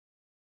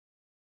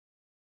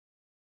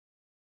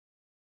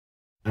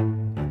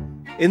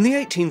In the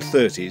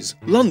 1830s,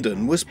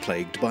 London was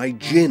plagued by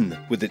gin,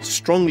 with its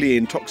strongly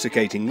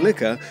intoxicating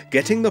liquor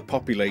getting the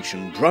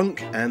population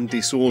drunk and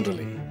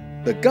disorderly.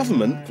 The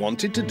government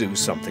wanted to do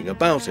something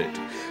about it,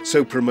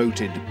 so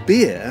promoted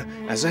beer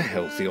as a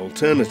healthy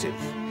alternative,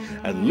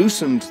 and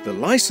loosened the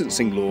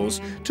licensing laws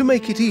to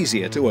make it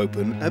easier to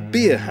open a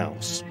beer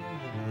house.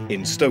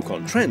 In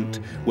Stoke-on-Trent,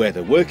 where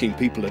the working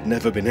people had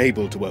never been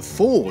able to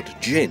afford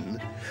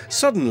gin,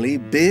 suddenly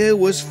beer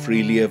was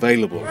freely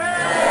available.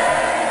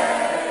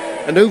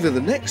 And over the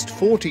next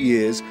 40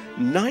 years,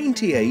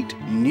 98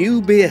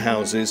 new beer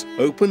houses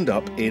opened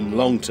up in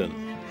Longton,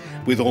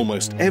 with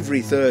almost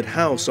every third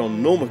house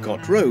on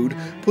Normacott Road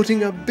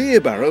putting a beer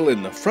barrel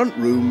in the front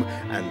room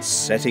and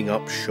setting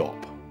up shop.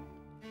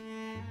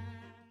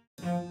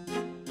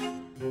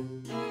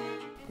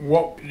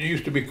 What it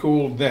used to be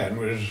called then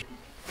was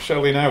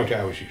selling out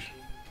houses.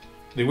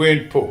 They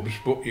weren't pubs,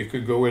 but you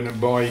could go in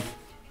and buy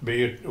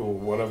beer or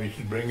whatever you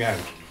could bring out.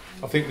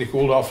 I think they're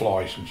called off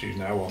licences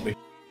now, aren't they?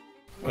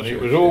 And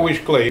it was always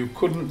clear you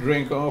couldn't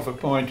drink half a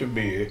pint of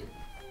beer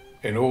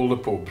in all the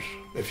pubs.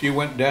 If you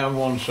went down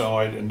one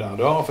side and had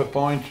half a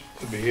pint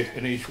of beer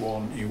in each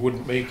one, you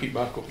wouldn't make it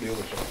back up the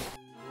other side.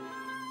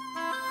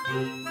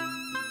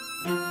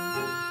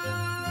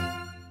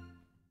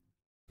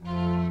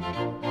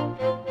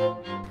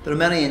 There are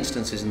many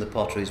instances in the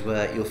potteries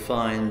where you'll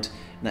find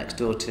next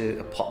door to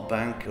a pot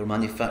bank or a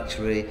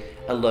manufactory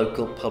a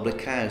local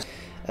public house.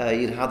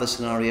 You'd have the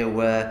scenario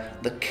where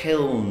the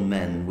kiln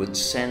men would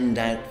send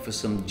out for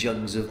some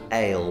jugs of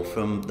ale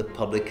from the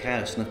public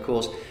house, and of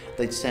course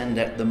they'd send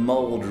out the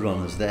mould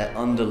runners, their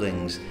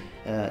underlings,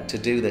 to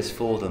do this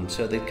for them.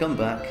 So they'd come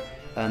back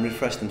and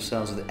refresh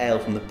themselves with ale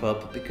from the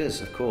pub because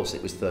of course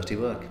it was 30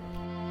 work.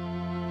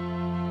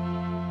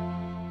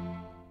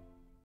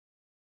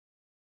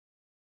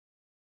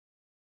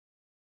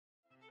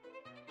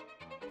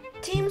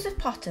 Teams of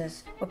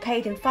potters were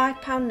paid in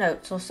 £5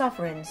 notes or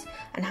sovereigns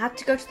and had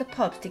to go to the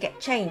pubs to get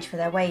change for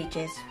their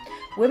wages.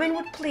 Women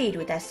would plead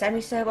with their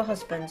semi-sober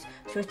husbands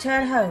to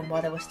return home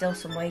while there were still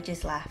some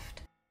wages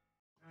left.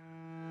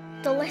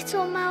 The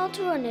little mild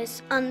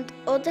runners and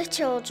other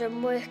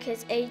children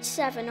workers aged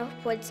 7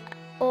 upwards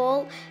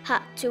all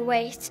had to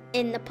wait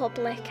in the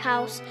public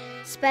house,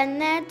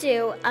 spend their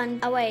due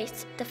and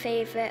await the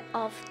favour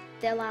of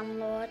the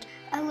landlord.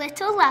 A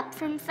little lad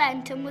from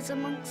Fenton was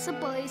amongst the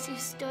boys who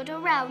stood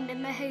around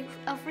in the hope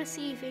of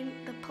receiving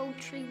the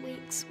paltry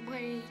week's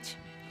wage.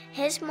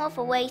 His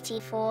mother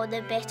waited for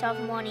the bit of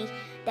money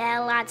their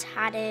lads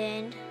had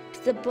earned.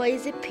 The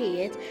boys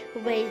appeared,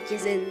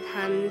 wages in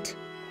hand.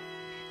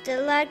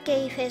 The lad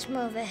gave his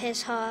mother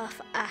his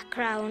half a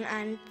crown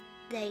and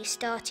they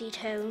started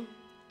home.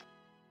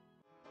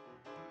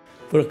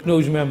 But I can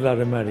always remember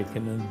that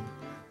American and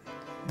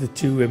the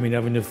two women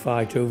having a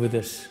fight over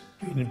this.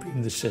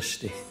 Being the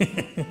sister,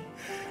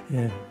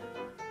 yeah,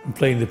 and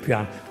playing the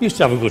piano. We used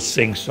to have a good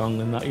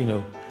sing-song and that, you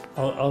know.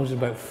 I was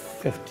about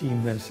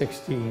 15 then,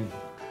 16,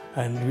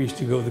 and we used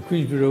to go to the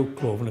Queensbury Road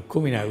Club and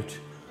coming out,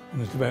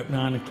 and it was about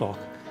 9 o'clock.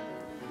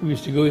 We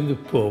used to go in the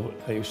pub.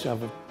 I used to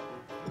have a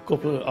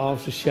couple of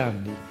halves of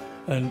shandy,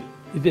 and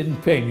they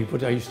didn't pay me,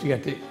 but I used to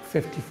get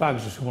 50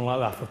 fags or something like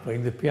that for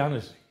playing the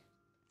piano.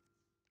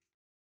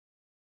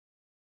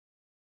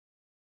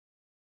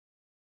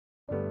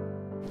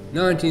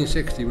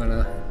 1960, when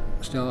I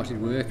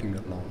started working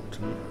at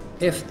Longton,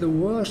 if there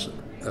was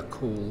a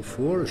call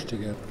for us to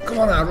go, come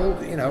on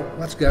Harold, you know,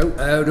 let's go.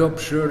 Out up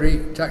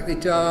Surrey, take the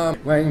time,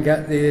 when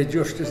get there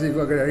just as they've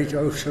got it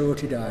all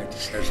sorted out, he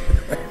says.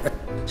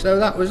 So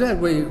that was it,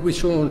 we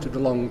sauntered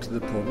along to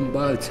the pub, and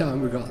by the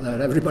time we got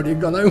there everybody had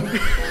gone home.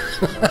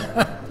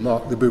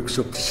 Mark the books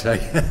up to say,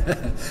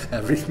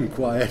 everything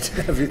quiet,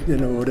 everything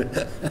in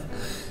order.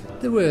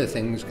 There were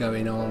things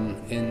going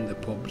on in the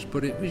pubs,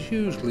 but it was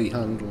usually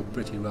handled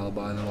pretty well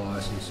by the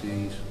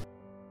licensees.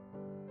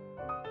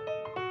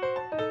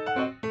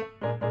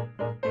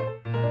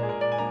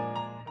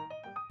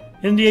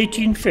 In the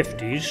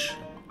 1850s,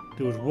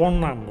 there was one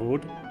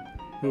landlord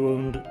who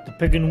owned the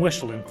Pig and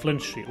Whistle in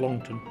Flint Street,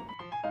 Longton.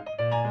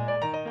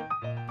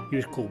 He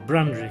was called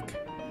Brandrick,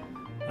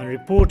 and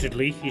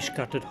reportedly he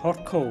scattered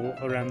hot coal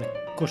around the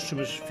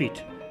customers'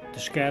 feet to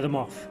scare them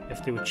off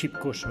if they were cheap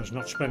customers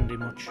not spending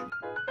much.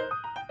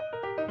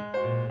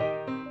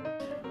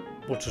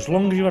 But as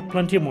long as you had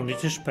plenty of money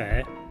to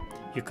spare,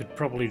 you could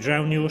probably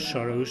drown your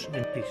sorrows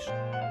in peace.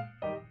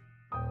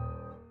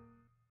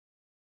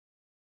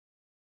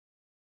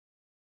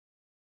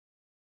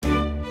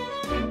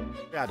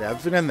 We had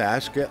everything in there,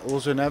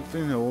 skittles and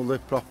everything, all the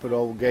proper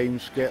old game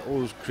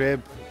skittles,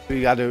 crib.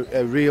 We had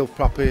a real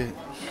proper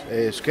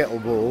skittle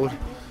board,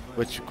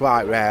 which is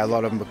quite rare, a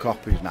lot of them are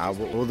copies now,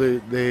 but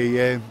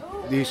they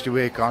used to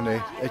work on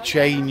a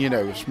chain, you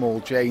know, a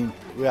small chain.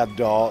 We had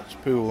darts,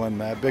 pool in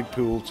there, big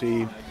pool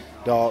team,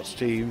 darts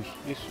teams,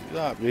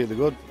 that really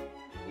good.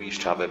 We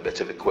used to have a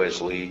bit of a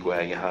quiz league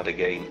where you had a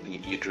game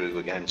you drew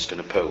against an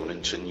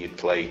opponent and you'd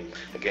play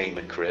a game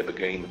of crib, a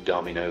game of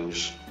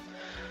dominoes,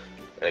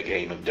 a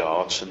game of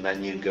darts, and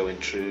then you'd go in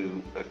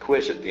through a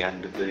quiz at the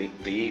end of the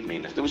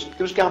evening. There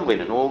was gambling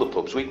in all the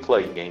pubs. We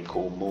played a game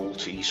called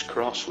Maltese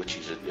Cross, which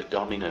is a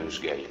dominoes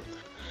game.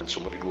 And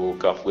somebody would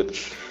walk off with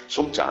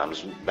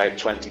sometimes about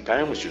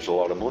 £20, which was a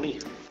lot of money.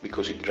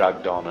 Because it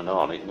dragged on,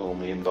 it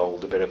normally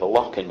involved a bit of a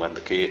lock-in when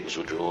the curtains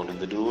were drawn and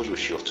the doors were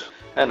shut.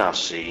 And I've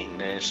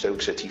seen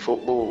Stoke City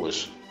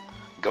footballers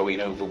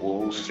going over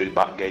walls through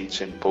back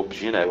gates in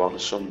pubs, you know, on a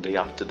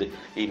Sunday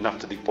even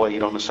after they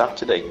played on a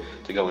Saturday,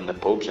 to go in the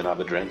pubs and have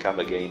a drink, have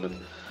a game of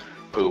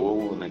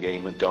pool and a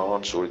game of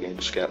darts or a game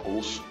of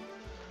skittles,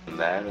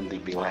 and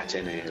they'd be let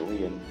in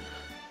early, and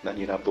then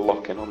you'd have the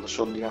lock-in on the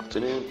Sunday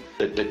afternoon.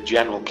 The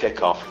general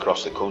kick-off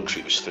across the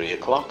country was 3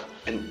 o'clock.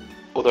 In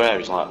other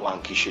areas like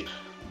Lancashire,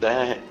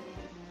 their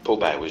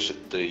pub hours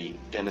at the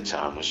dinner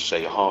time was,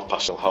 say,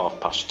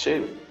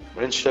 2:30.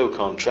 But in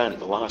Stoke-on-Trent,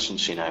 the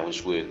licensing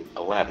hours were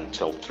 11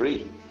 till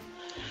 3.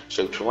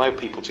 So to allow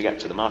people to get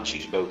to the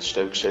matches, both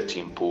Stoke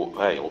City and Port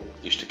Vale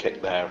used to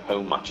kick their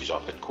home matches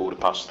off at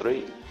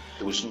 3:15.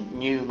 There was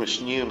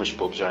numerous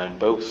pubs around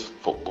both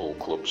football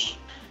clubs.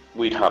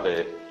 We'd have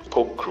a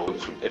pub crawl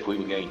if we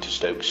were going to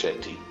Stoke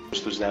City,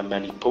 because there was there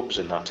many pubs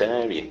in that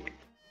area.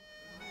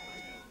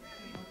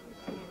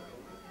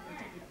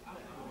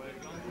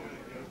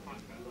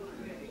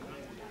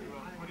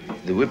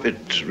 The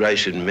whippet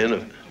racing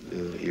men,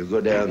 you go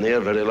down there,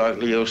 very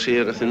likely you'll see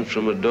anything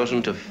from a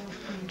dozen to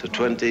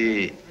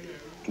 20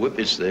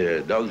 whippets there,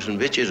 dogs and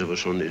bitches of a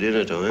Sunday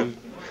dinner time.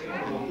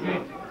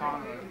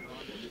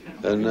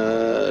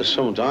 And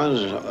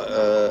sometimes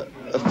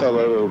a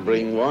fellow will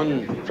bring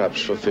one,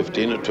 perhaps for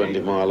 15 or 20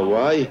 mile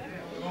away,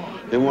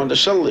 and want to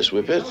sell this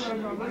whippet.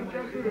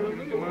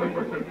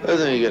 And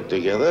then you get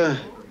together,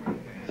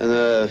 and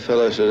the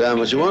fellow says, "How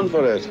much you want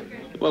for it?"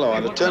 "Well, I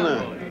want a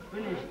tenner."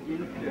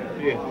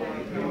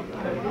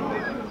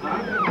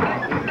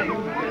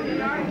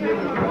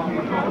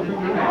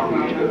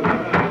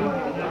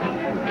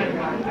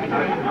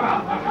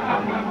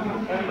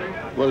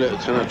 "Well,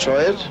 can I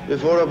try it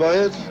before I buy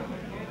it?"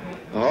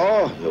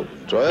 "Oh, you'll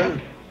try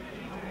it."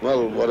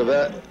 "Well, what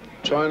about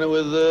trying it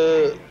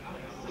with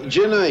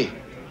ginny?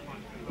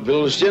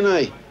 Bill's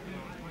ginny.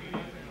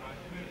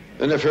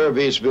 And if her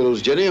beats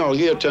Bill's ginny, I'll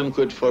give you 10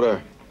 quid for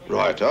her."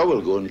 "Right, I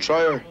will go and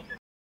try her."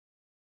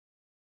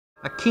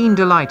 A keen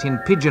delight in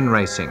pigeon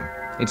racing.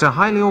 It's a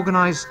highly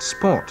organised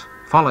sport,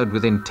 followed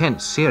with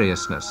intense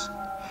seriousness.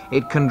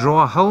 It can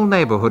draw a whole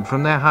neighbourhood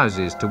from their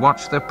houses to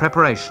watch the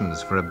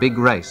preparations for a big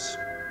race.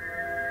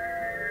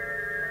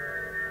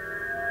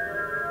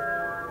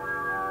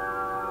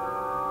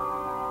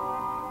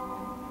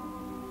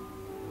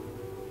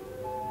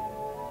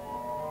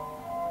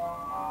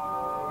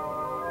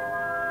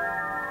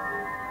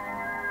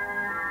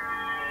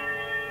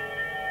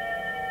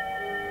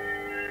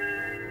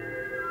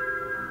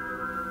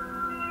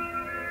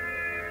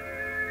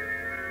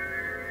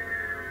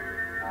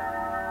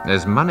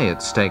 There's money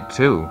at stake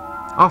too,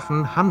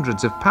 often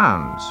hundreds of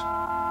pounds.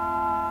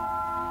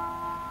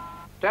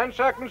 10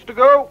 seconds to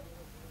go.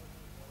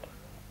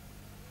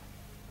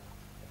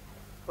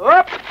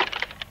 Up!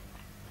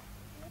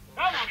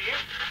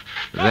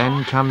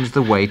 Then comes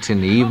the wait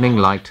in the evening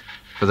light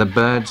for the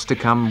birds to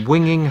come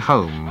winging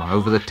home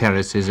over the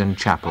terraces and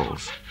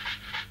chapels.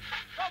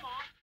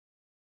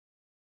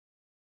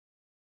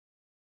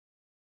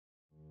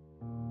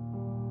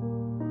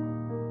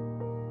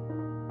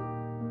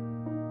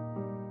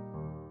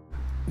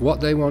 What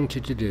they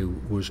wanted to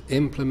do was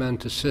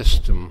implement a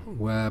system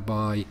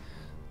whereby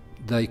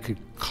they could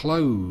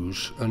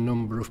close a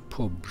number of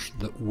pubs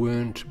that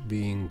weren't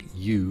being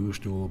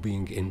used or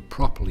being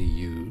improperly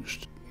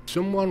used.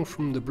 Someone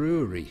from the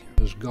brewery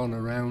has gone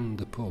around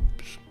the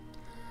pubs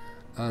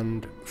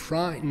and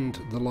frightened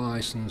the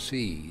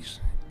licensees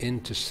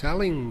into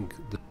selling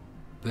the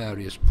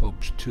various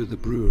pubs to the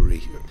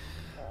brewery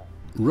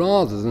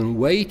rather than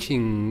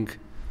waiting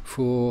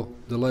for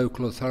the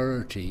local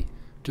authority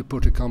to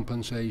put a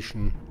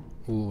compensation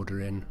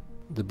order in.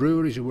 The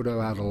breweries would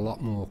have had a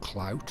lot more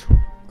clout,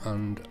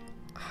 and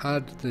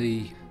had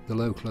the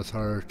local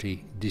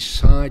authority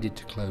decided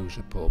to close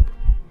a pub,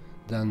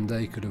 then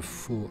they could have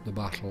fought the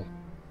battle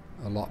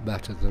a lot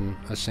better than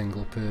a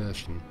single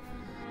person.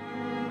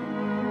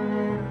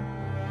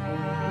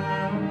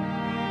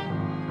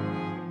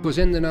 Because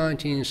in the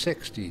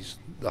 1960s,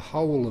 the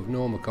whole of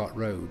Normacott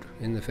Road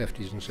in the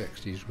 50s and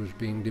 60s was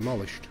being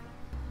demolished.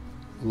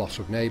 Loss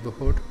of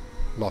neighbourhood,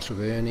 loss of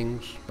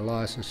earnings. The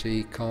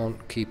licensee can't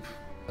keep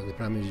the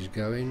premises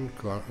going,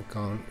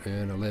 can't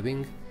earn a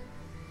living.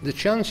 The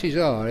chances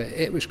are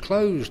it was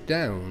closed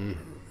down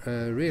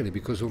really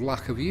because of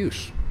lack of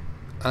use,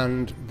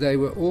 and they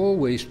were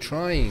always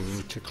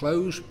trying to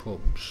close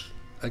pubs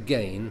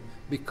again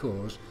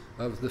because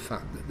of the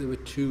fact that there were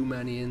too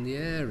many in the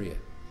area.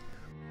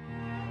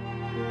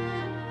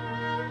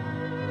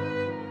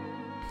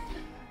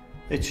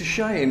 It's a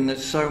shame that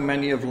so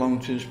many of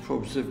Longton's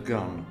pubs have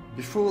gone.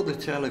 Before the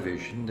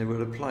television, they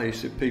were a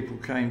place that people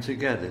came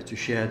together to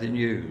share the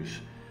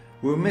news.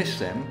 We'll miss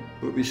them,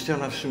 but we still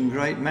have some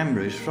great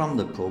memories from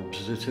the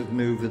pubs that have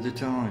moved with the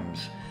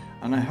times.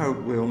 and I hope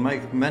we'll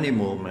make many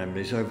more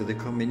memories over the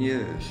coming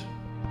years.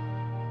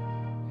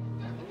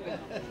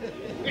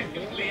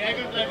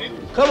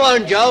 Come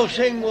on, Joe,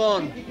 sing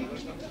one.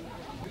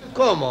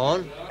 Come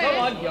on. Come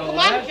on, Joe. Come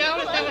on, Joe,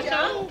 let's have a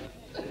song.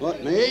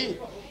 What, me?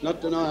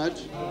 Not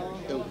tonight.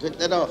 You'll take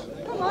that off.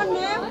 Come on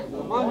now.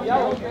 Come on,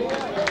 Joe.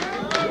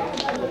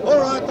 All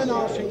right, then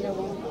I'll sing you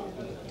one.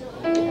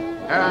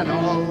 An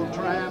old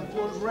tramp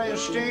was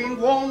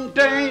resting one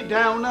day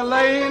down a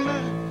lane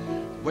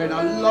when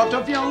a lot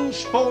of young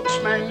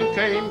sportsmen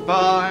came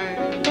by.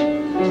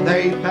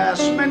 They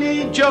passed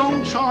many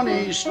Jones on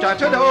his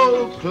tattered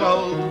old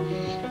clothes,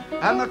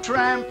 and the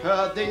tramp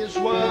heard these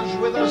words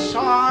with a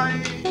sigh.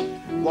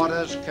 What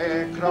a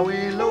scarecrow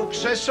he looks,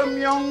 says some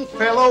young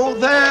fellow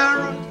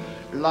there,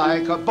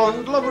 like a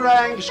bundle of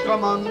rags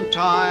come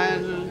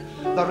untied.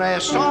 The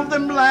rest of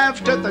them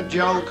laughed at the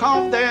joke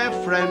of their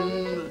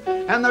friend,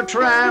 and the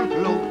tramp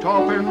looked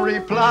up and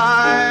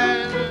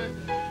replied,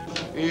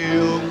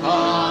 you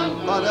can't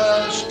put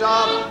a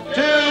stop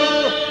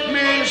to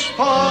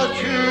misfortune,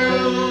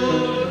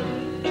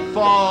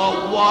 for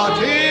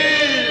what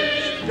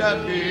is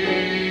to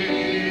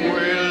be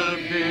will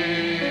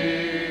be.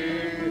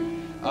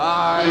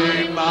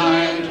 I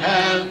might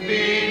have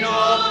been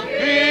up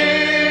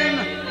in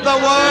the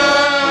world